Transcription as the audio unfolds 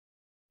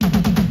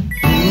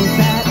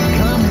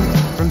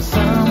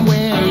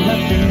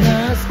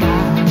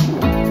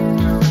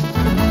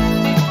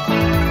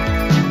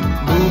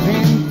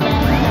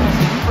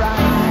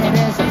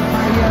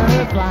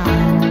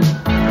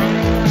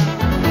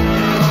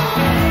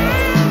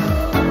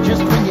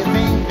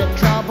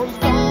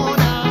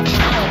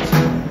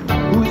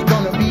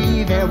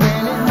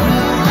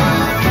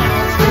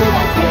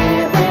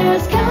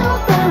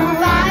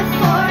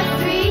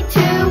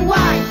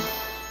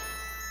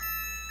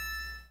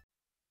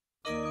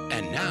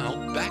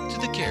Now, back to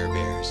the Care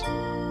Bears.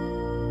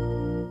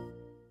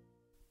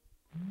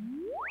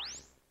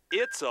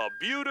 It's a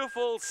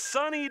beautiful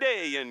sunny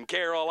day in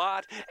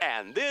Carolot,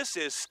 and this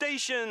is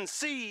station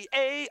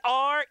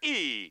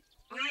C-A-R-E.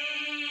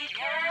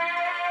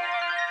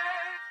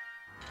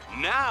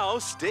 Now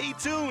stay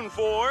tuned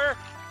for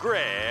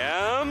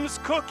Graham's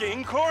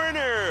Cooking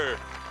Corner.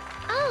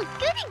 Oh,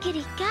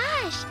 goody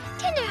gosh.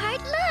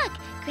 Tenderheart, look.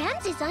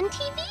 Grams is on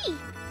TV.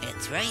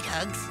 That's right,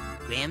 Hugs.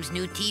 Graham's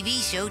new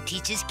TV show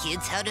teaches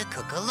kids how to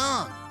cook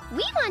along.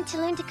 We want to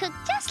learn to cook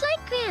just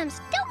like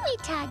Grams, don't we,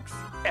 Tugs?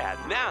 And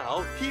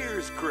now,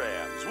 here's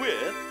Grams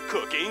with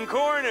Cooking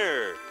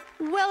Corner.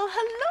 Well,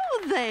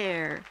 hello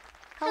there.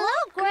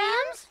 Hello,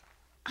 Grams.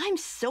 I'm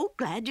so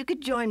glad you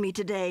could join me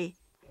today.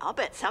 I'll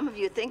bet some of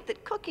you think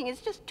that cooking is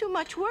just too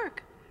much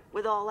work,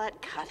 with all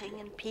that cutting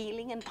and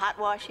peeling and pot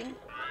washing.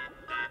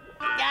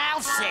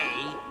 I'll say,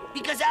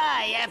 because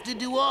I have to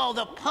do all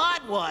the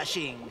pot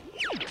washing.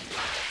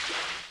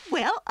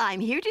 Well, I'm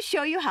here to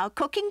show you how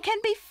cooking can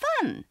be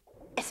fun,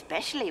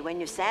 especially when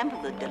you sample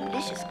the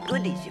delicious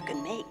goodies you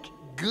can make.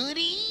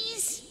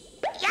 Goodies?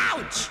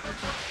 Ouch!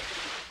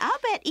 I'll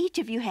bet each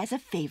of you has a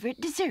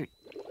favorite dessert,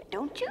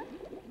 don't you?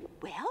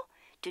 Well,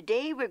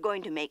 today we're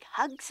going to make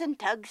Hugs and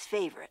Tugs'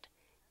 favorite,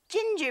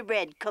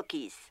 gingerbread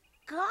cookies.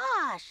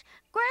 Gosh,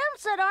 Grams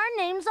said our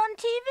name's on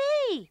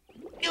TV.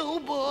 Oh,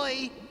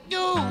 boy.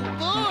 Oh,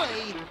 boy.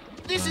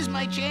 This is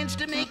my chance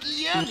to make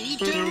yummy,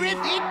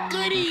 terrific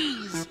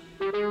goodies.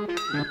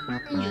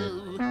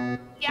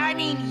 I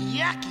mean,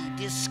 yucky,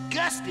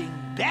 disgusting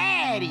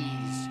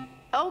baddies.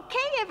 Okay,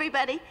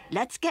 everybody,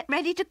 let's get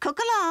ready to cook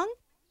along.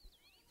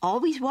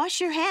 Always wash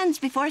your hands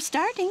before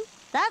starting.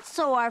 That's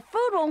so our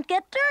food won't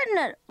get dirt in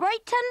it,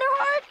 right,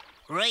 Tenderheart?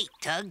 Right,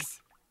 Tugs.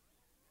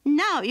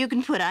 Now you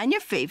can put on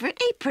your favorite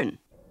apron.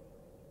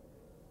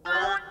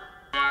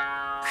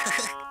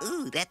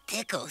 Ooh, that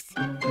tickles.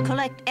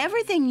 Collect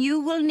everything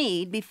you will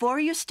need before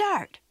you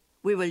start.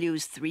 We will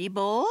use 3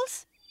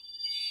 bowls,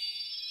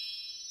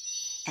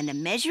 and a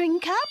measuring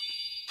cup,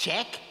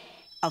 Check.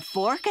 a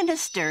fork and a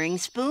stirring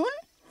spoon,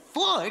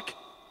 Fork.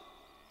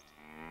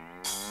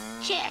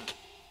 Check.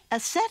 a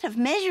set of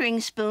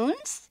measuring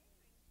spoons,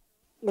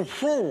 a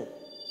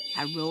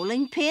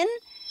rolling pin,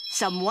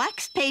 some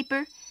wax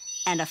paper,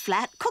 and a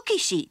flat cookie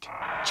sheet.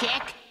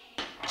 Check.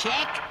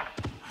 Check.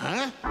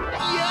 Huh?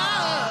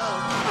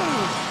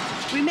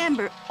 Yo!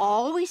 Remember,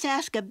 always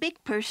ask a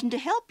big person to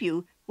help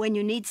you when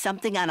you need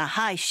something on a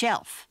high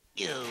shelf.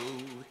 Yo.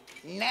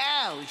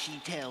 Now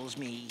she tells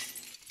me.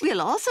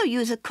 We'll also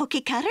use a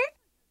cookie cutter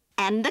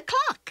and a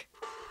clock.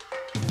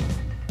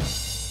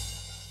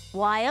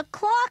 Why a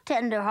clock,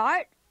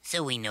 Tenderheart?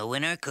 So we know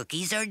when our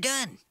cookies are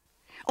done.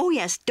 Oh,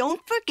 yes,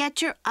 don't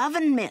forget your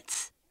oven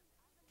mitts.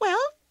 Well,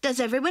 does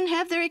everyone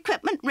have their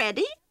equipment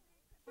ready?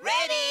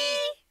 Ready!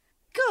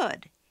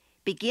 Good.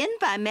 Begin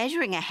by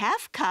measuring a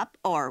 ½ cup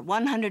or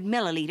 100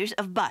 milliliters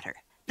of butter.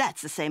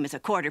 That's the same as a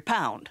quarter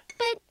pound.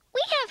 But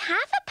we have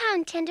half a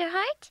pound,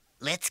 Tenderheart.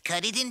 Let's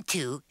cut it in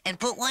 2 and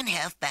put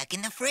 1/2 back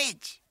in the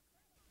fridge.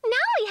 Now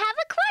we have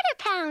a quarter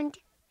pound.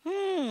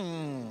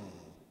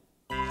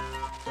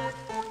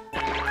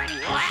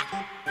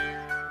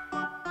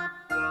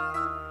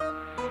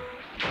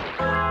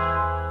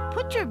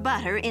 Put your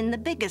butter in the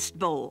biggest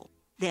bowl.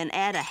 Then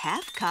add a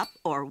 ½ cup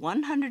or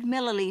 100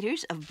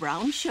 milliliters of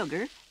brown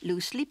sugar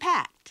loosely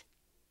packed.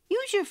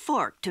 Use your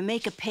fork to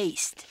make a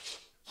paste.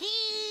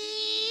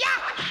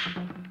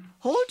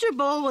 Hold your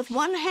bowl with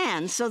one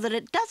hand so that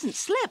it doesn't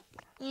slip.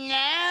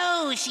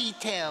 Now she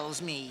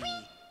tells me.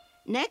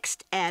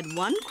 Next, add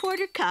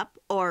 1/4 cup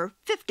or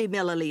 50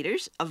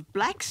 milliliters of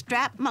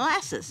blackstrap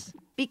molasses.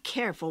 Be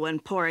careful when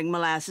pouring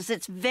molasses.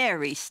 It's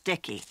very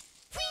sticky.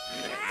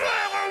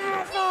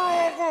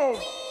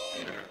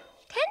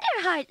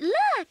 Tenderheart,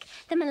 look!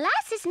 The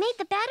molasses made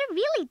the batter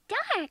really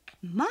dark.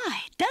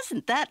 My,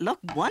 doesn't that look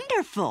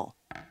wonderful?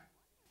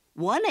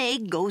 1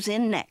 egg goes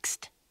in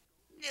next.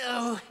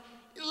 Oh,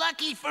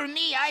 lucky for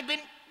me, I've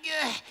been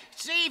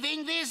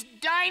saving this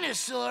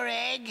dinosaur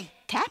egg.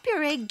 Tap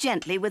your egg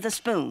gently with a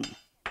spoon.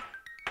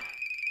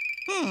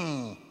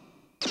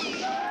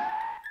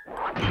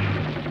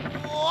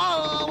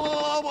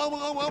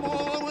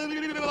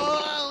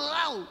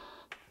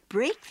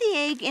 Break the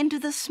egg into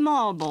the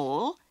small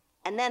bowl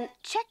and then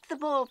check the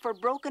bowl for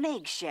broken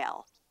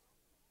eggshell.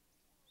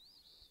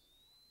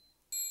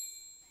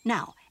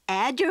 Now,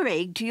 add your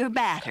egg to your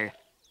batter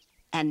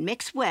and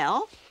mix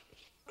well.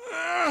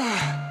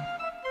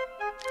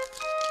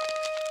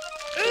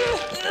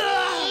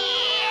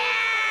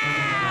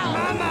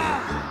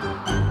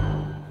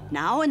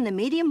 Now in the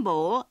medium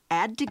bowl,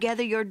 add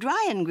together your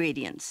dry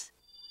ingredients.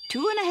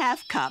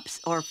 2½ cups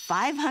or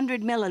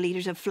 500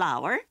 milliliters of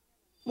flour,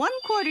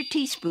 1/4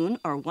 teaspoon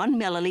or 1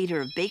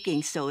 milliliter of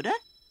baking soda.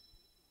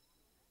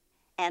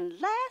 And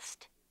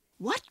last,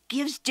 what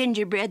gives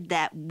gingerbread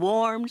that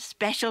warm,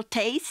 special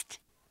taste?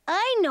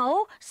 I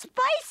know,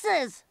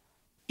 spices.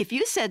 If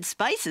you said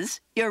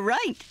spices, you're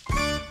right.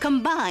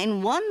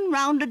 Combine 1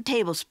 rounded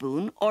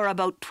tablespoon or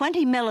about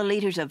 20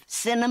 milliliters of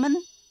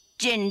cinnamon,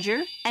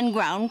 ginger, and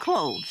ground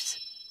cloves.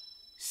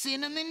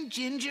 cinnamon,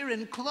 ginger,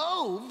 and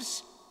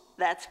cloves.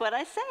 That's what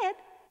I said.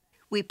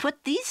 We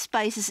put these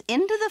spices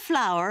into the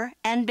flour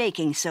and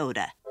baking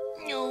soda.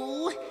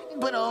 No,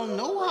 but all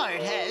No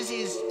Heart has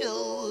is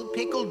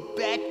pickled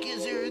bat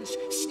gizzards,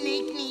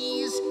 snake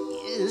knees,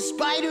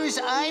 spider's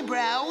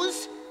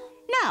eyebrows.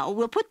 Now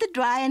we'll put the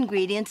dry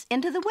ingredients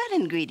into the wet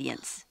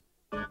ingredients.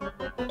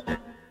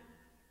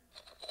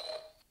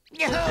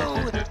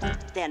 No!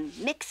 Then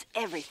mix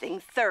everything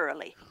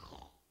thoroughly.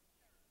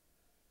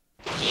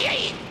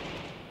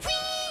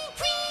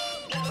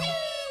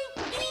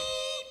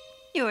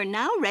 You are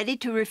now ready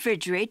to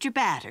refrigerate your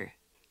batter.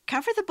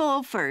 Cover the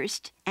bowl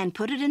first and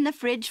put it in the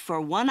fridge for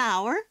 1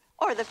 hour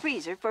or the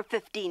freezer for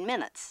 15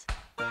 minutes.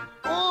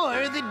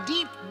 Or the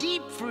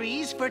deep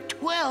freeze for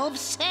 12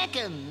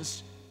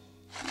 seconds.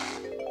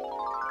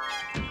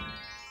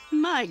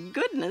 My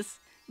goodness,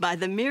 by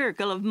the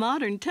miracle of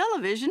modern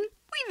television,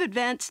 we've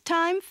advanced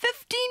time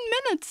 15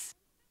 minutes.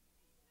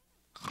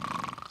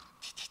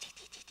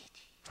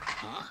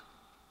 Huh?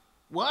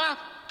 What?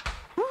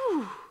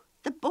 Ooh,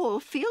 the bowl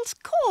feels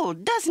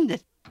cold, doesn't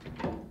it?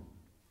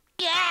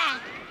 Yeah!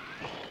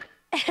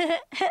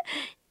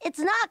 It's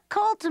not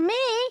cold to me.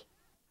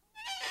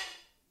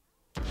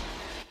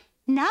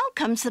 Now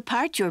comes the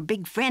part your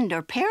big friend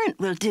or parent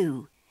will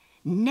do.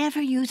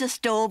 Never use a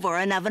stove or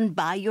an oven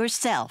by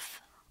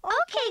yourself.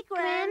 Okay,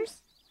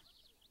 Grams.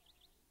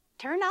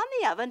 Turn on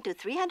the oven to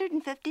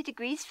 350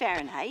 degrees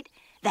Fahrenheit.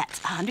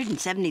 That's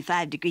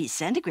 175 degrees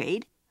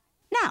centigrade.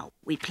 Now,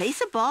 we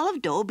place a ball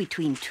of dough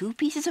between 2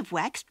 pieces of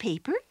waxed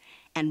paper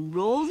and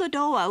roll the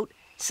dough out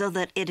so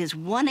that it is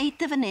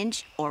 1/8 of an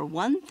inch or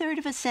 1/3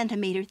 of a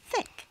centimeter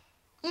thick.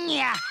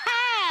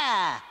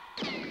 Yaha!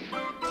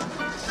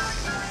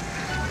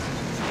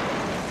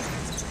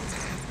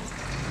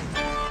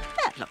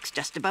 That looks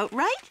just about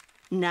right.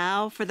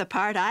 Now for the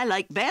part I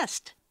like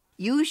best.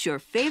 Use your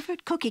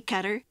favorite cookie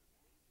cutter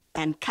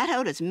and cut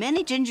out as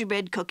many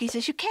gingerbread cookies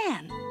as you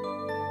can.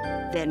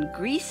 Then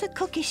grease a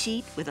cookie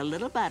sheet with a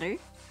little butter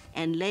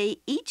and lay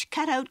each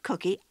cut-out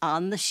cookie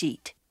on the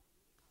sheet.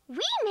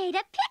 We made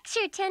a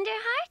picture,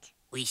 Tenderheart.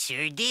 We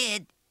sure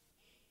did.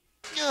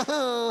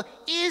 Oh,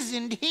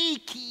 isn't he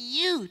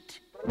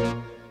cute?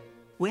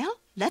 Well,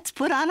 let's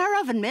put on our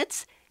oven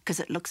mitts, 'cause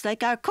it looks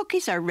like our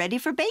cookies are ready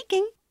for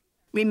baking.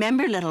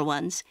 Remember, little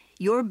ones,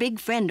 your big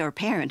friend or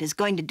parent is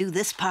going to do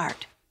this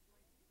part.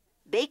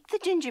 Bake the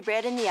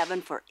gingerbread in the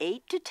oven for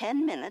 8 to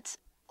 10 minutes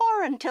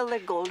or until they're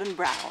golden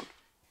brown.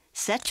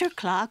 Set your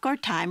clock or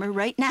timer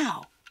right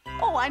now.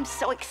 Oh, I'm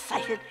so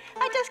excited.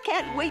 I just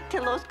can't wait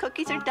till those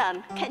cookies are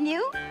done. Can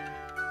you?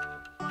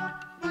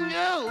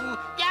 No,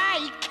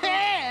 I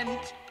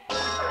can't.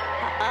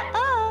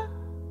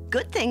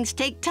 Good things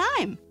take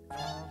time.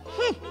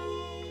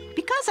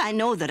 Because I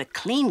know that a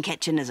clean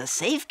kitchen is a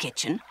safe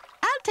kitchen,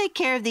 I'll take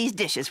care of these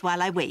dishes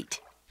while I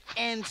wait.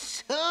 And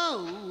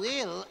so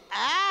will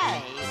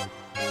I.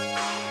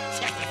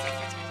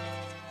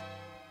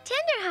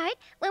 Tenderheart,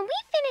 when we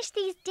finish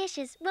these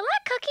dishes, will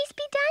our cookies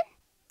be done?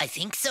 I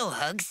think so,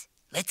 Hugs.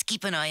 Let's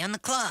keep an eye on the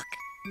clock.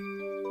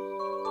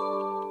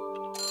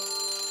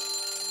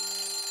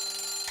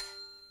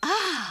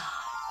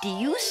 Do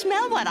you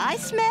smell what I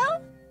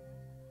smell?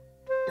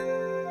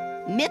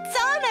 Mitts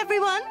on,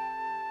 everyone.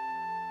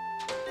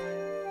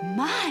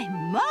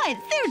 My,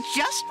 they're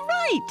just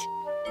right.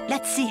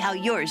 Let's see how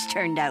yours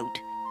turned out.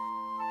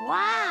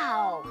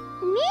 Wow!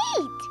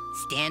 Neat!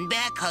 Stand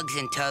back, Hugs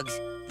and Tugs.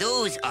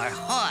 Those are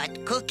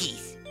hot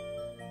cookies.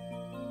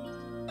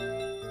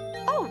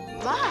 Oh,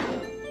 my.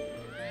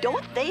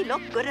 Don't they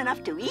look good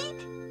enough to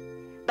eat?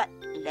 But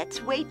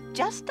let's wait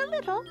just a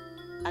little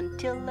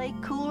until they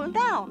cool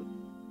down.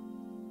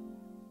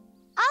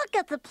 I'll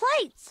get the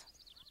plates.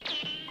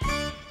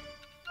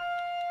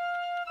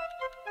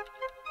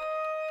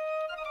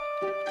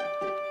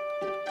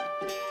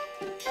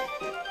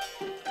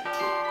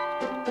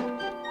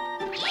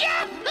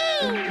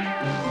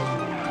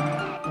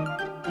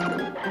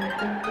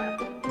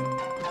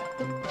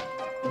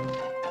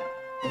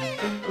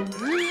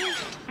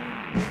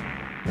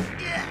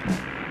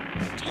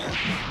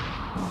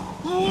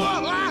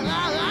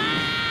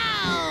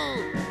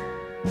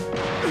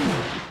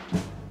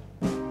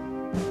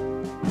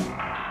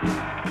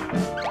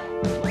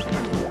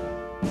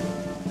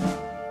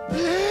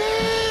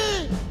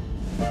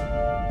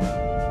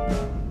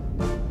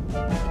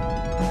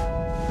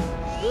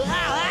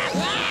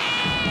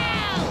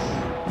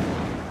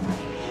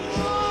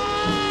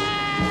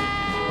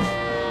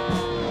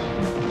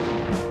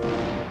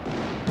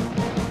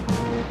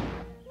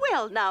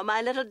 Well, now,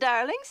 my little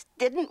darlings,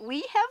 didn't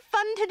we have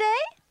fun today?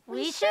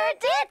 We sure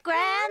did,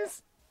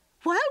 Grams.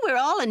 While we're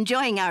all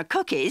enjoying our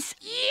cookies,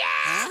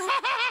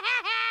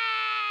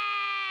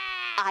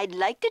 I'd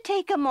like to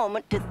take a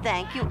moment to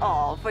thank you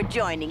all for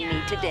joining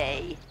me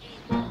today.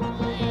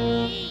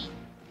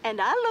 And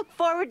I look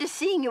forward to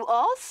seeing you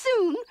all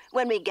soon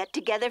when we get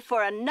together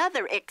for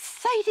another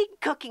exciting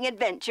cooking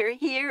adventure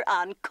here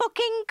on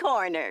Cooking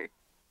Corner.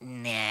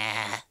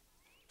 Nah.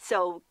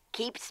 So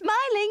keep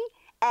smiling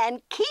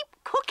and keep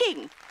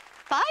cooking.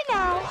 Bye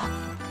now.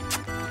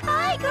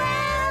 Bye,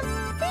 Grams.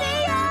 See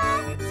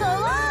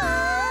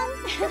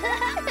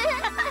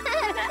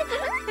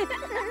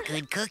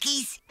good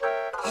cookies?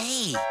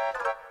 Hey,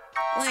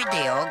 where'd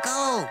they all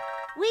go?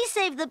 We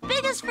saved the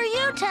biggest for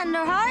you,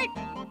 Tenderheart.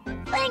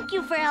 Thank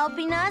you for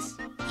helping us.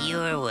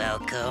 You're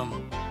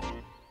welcome.